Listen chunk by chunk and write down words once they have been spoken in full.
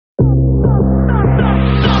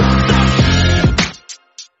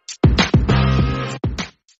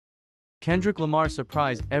Kendrick Lamar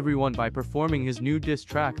surprised everyone by performing his new diss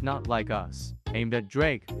track Not Like Us, aimed at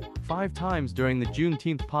Drake, 5 times during the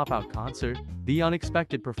Juneteenth pop-out concert. The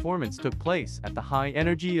unexpected performance took place at the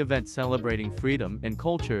high-energy event celebrating freedom and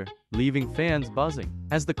culture, leaving fans buzzing.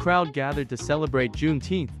 As the crowd gathered to celebrate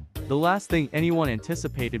Juneteenth, the last thing anyone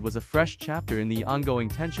anticipated was a fresh chapter in the ongoing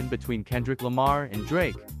tension between Kendrick Lamar and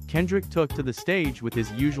Drake. Kendrick took to the stage with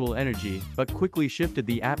his usual energy, but quickly shifted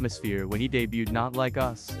the atmosphere when he debuted Not Like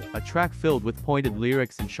Us, a track filled with pointed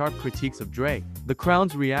lyrics and sharp critiques of Drake. The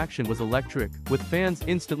crowd's reaction was electric, with fans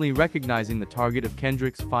instantly recognizing the target of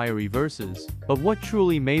Kendrick's fiery verses. But what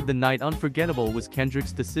truly made the night unforgettable was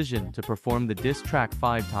Kendrick's decision to perform the diss track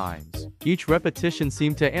 5 times. Each repetition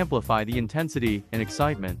seemed to amplify the intensity and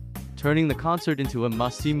excitement, turning the concert into a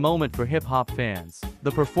must-see moment for hip-hop fans.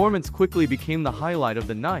 The performance quickly became the highlight of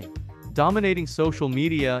the night, dominating social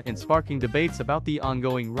media and sparking debates about the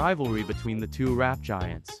ongoing rivalry between the two rap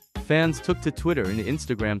giants. Fans took to Twitter and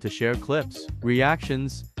Instagram to share clips,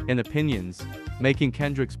 reactions, and opinions, making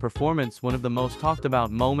Kendrick's performance one of the most talked-about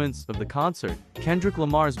moments of the concert. Kendrick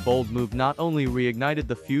Lamar's bold move not only reignited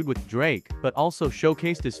the feud with Drake, but also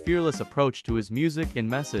showcased his fearless approach to his music and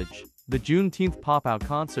message. The Juneteenth pop-out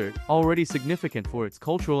concert, already significant for its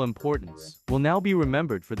cultural importance, will now be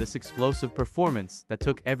remembered for this explosive performance that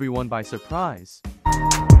took everyone by surprise.